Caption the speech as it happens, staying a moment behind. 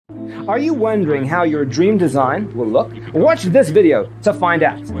Are you wondering how your dream design will look? Watch this video to find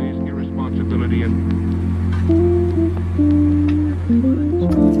out. Irresponsibility and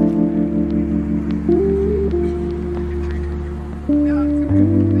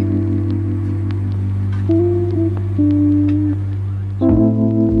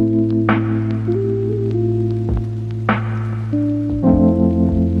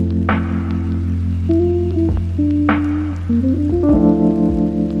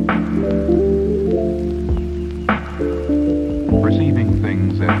perceiving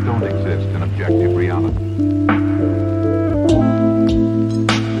things that don't exist in objective reality.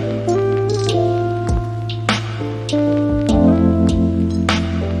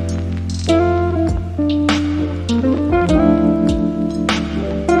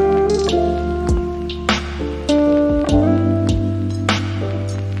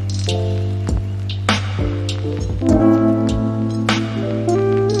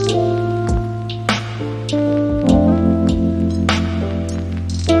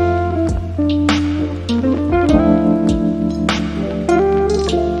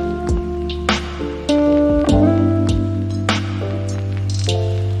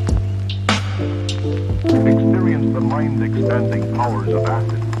 Experience the mind-expanding powers of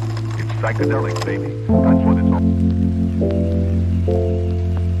acid. It's psychedelic, baby. That's what it's all.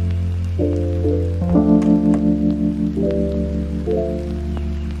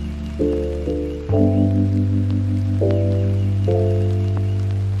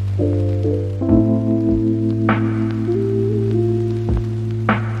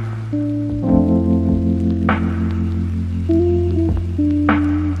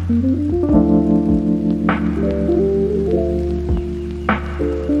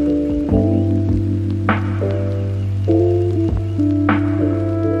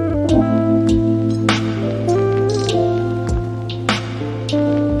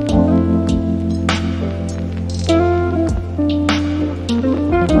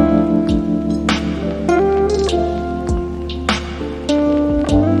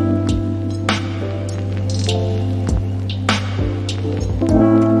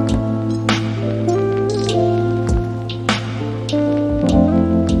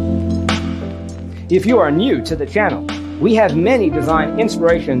 If you are new to the channel, we have many design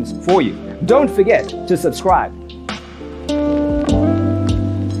inspirations for you. Don't forget to subscribe.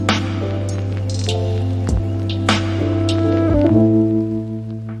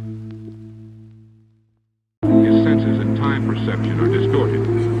 His senses and time perception are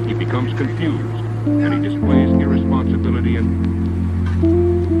distorted. He becomes confused, and he displays irresponsibility and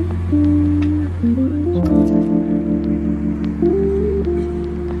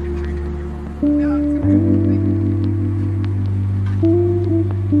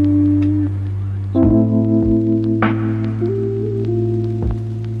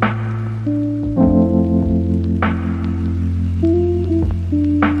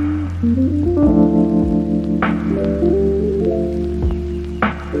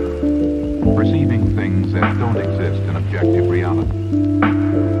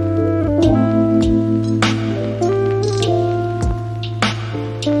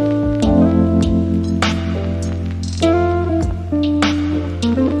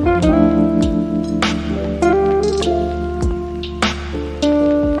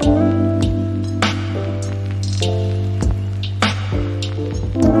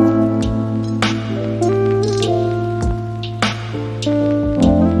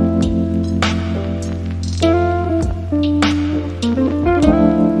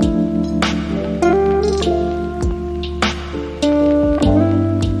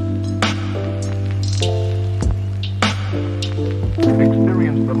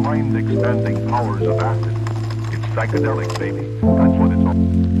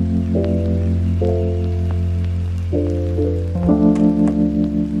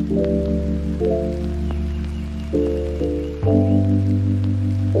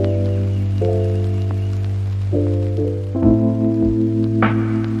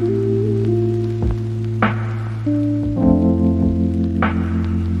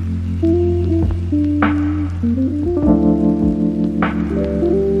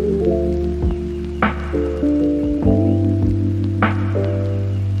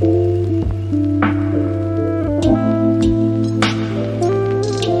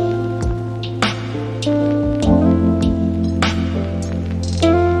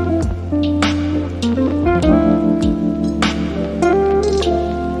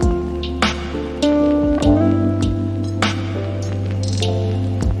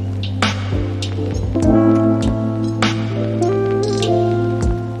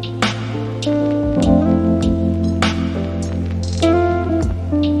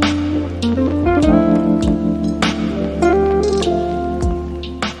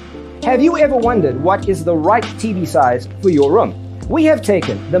Have you ever wondered what is the right TV size for your room? We have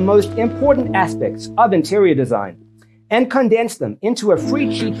taken the most important aspects of interior design and condensed them into a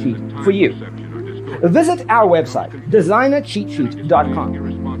free cheat sheet for you. Visit our website, designercheatsheet.com.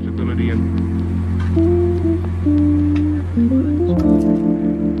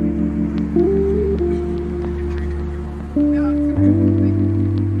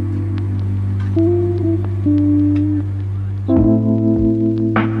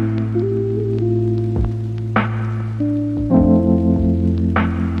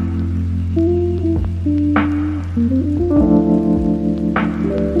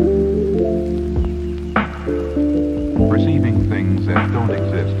 Perceiving things that don't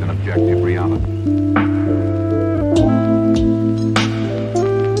exist in objective reality.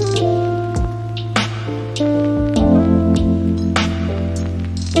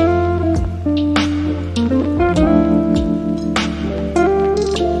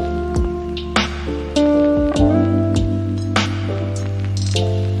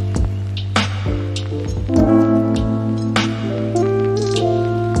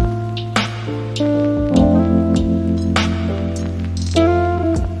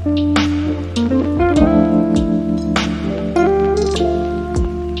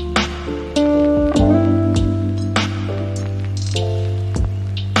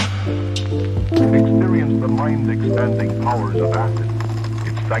 Experience the mind-expanding powers of acid.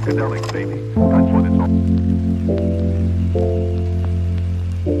 It's psychedelic, baby. That's what it's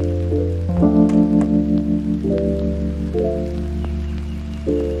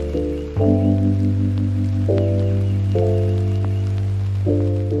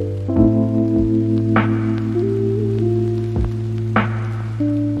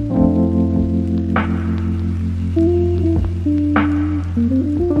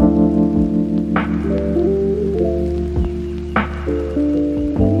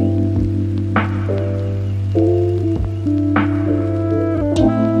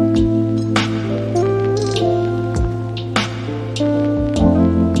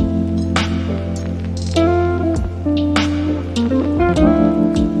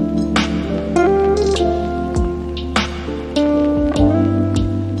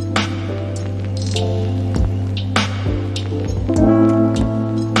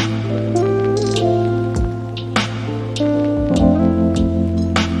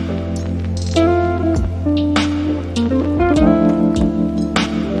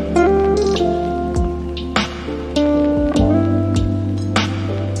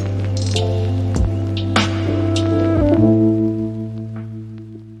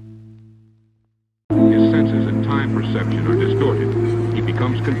perception are distorted. He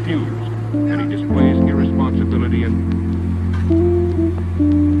becomes confused, and he displays irresponsibility and...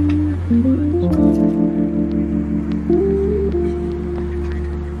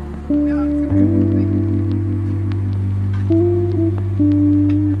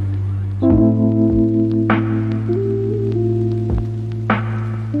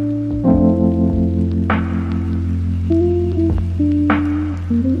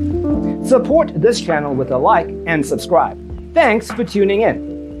 Support this channel with a like and subscribe. Thanks for tuning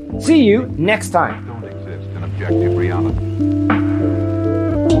in. See you next time. Don't exist in objective reality.